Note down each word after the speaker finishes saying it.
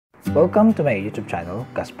Welcome to my YouTube channel,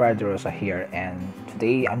 Gaspar De Rosa here, and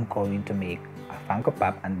today I'm going to make a Funko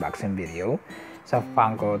Pop unboxing video sa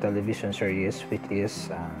Funko television series, which is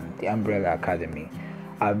The Umbrella Academy.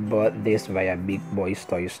 I bought this via Big Boys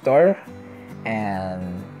Toy Store,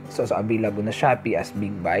 and it's also available na Shopee as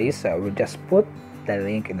Big Buy, so we'll just put the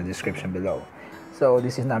link in the description below. So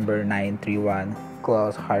this is number 931,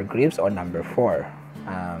 Klaus Hargreeves, or number 4.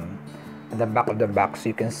 At the back of the box,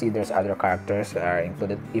 you can see there's other characters that are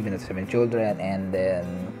included, even the 7 children, and then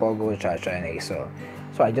Pogo, Chacha, and Aso.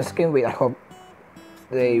 So I just can't wait. I hope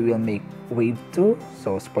they will make Wave 2.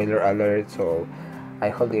 So spoiler alert. So I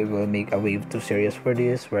hope they will make a Wave 2 series for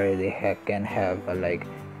this, where they can have like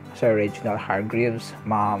Sir Reginald Hargreeves,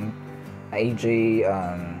 Mom, AJ,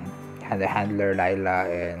 and the handler Lila,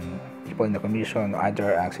 and people in the commission,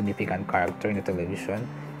 other significant character in the television.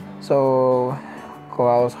 So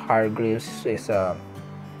Klaus Hargreeves is a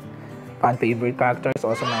fan favorite character. It's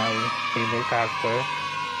also my favorite character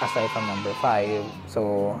aside from number 5.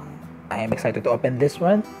 So I am excited to open this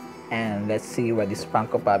one, and let's see what this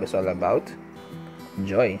Funko Pop is all about.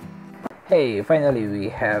 Enjoy! Hey, finally we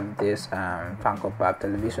have this Funko Pop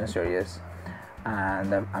television series,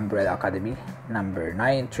 the Umbrella Academy, number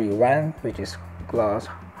 931, which is Klaus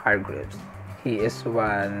Hargreeves. He is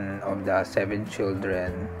one of the 7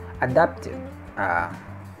 children, adopted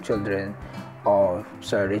children of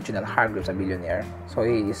Sir Reginald Hargreeves, a billionaire. So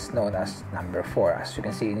he is known as number 4. As you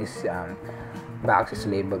can see in his box, is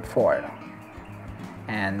labeled 4.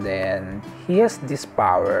 And then he has this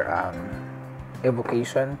power,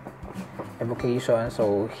 evocation,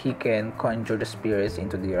 so he can conjure the spirits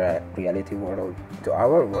into the reality world, to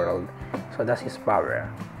our world. So that's his power.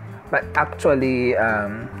 But actually,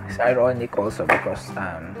 it's ironic also because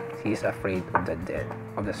he's afraid of the dead,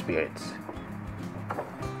 of the spirits.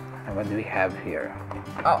 And what do we have here?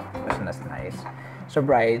 Oh, that's nice.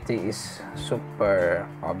 Sobriety is super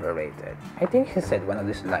overrated. I think he said one of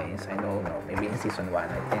these lines. I don't know. Maybe in season 1,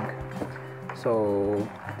 I think. So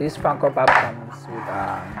this Funko Pop comes with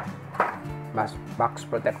a box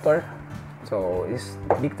protector. So it's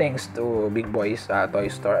big thanks to Big Boys Toy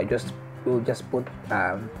Store. We'll just put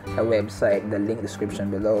a website, the link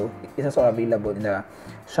description below. It is also available in the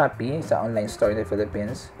Shopee. It's an online store in the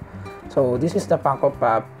Philippines. So this is the Funko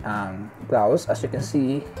Pop Klaus. As you can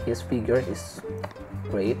see, his figure is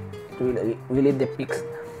great. It really depicts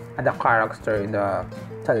the character in the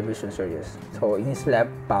television series. So in his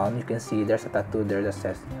left palm, you can see there's a tattoo there that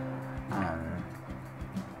says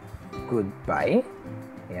goodbye.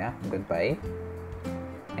 Yeah, goodbye.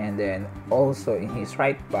 And then also in his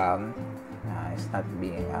right palm, it's not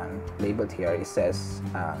being labeled here, it says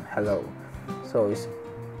hello. So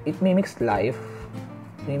it mimics life,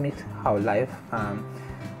 mimics how life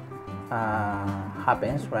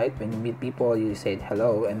happens, right? When you meet people, you say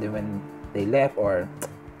hello, and then when they left or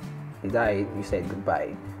they died, you say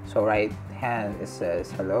goodbye. So right hand it says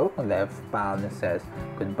hello, left palm it says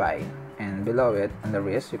goodbye, and below it on the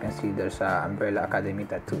wrist you can see there's a Umbrella Academy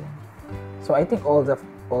tattoo. So I think all the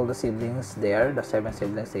siblings there, the 7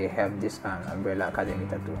 siblings, they have this Umbrella Academy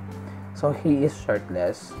tattoo. So he is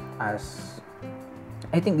shirtless, as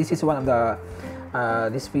I think this is one of the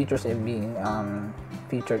these features in being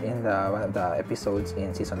featured in one of the episodes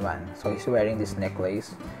in season 1. So he's wearing this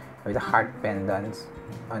necklace with a heart pendant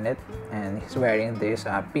on it, and he's wearing this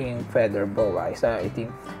pink feather boa. It's I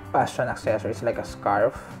think fashion accessory. It's like a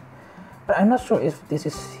scarf, but I'm not sure if this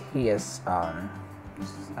is his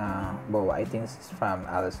boa. I think this is from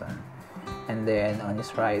Allison. And then on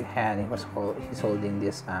his right hand, he's holding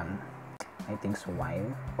this I think it's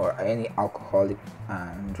wine or any alcoholic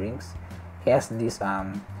drinks. He has these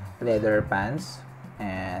leather pants,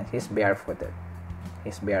 and he's barefooted.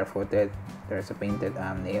 There's a painted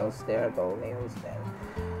nails there, toe nails there.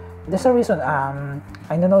 There's a reason.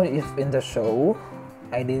 I don't know if in the show,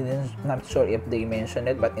 not sure if they mentioned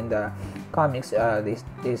it, but in the comics,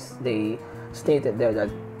 they stated there that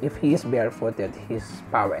if he is barefooted, his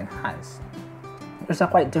power enhanced. There's a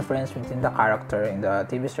quite difference between the character in the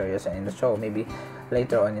TV series and in the show. Maybe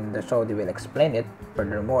later on in the show they will explain it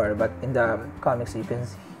furthermore, but in the comics you can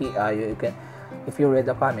see, if you read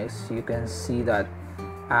the comics, you can see that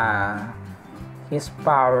his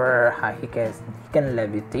power, he can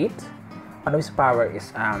levitate. One of his power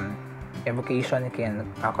is evocation. He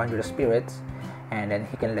can conjure spirits, and then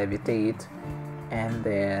he can levitate, and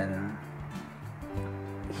then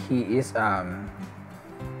he is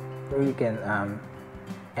really can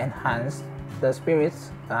enhance the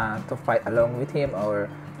spirits to fight along with him or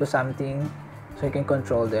do something, so he can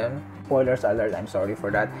control them. Spoilers alert, I'm sorry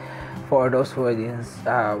for that. For those who didn't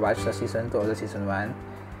watch the season 2 or the season 1,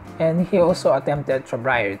 And he also attempted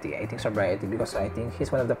Sobriety. I think Sobriety because I think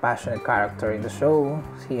he's one of the passionate character in the show.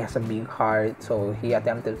 He has a big heart, so he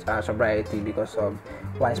attempted Sobriety because of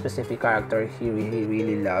one specific character he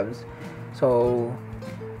really loves. So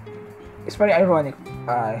it's very ironic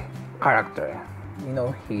character. You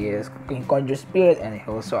know, he conjures spirit, and he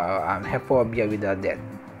also have phobia with the dead.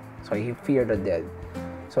 So he feared the dead.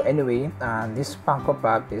 So anyway, this Funko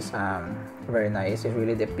Pop is very nice. It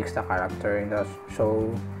really depicts the character in the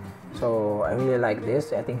show. So I really like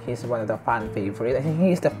this. I think he's one of the fan favorite. I think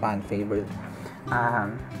he is the fan favorite.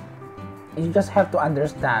 You just have to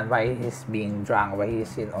understand why he's being drunk, why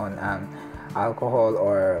he's in on alcohol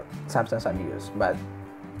or substance abuse. But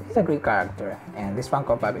he's a great character, and this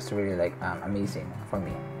Funko Pop is really like amazing for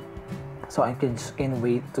me. So I just can't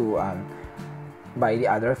wait to buy the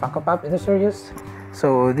other Funko Pop in the series.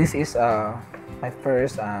 So this is my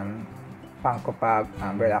first Funko Pop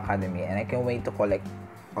Umbrella Academy, and I can't wait to collect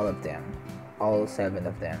all of them, all 7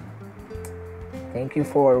 of them. Thank you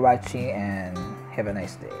for watching, and have a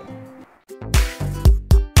nice day.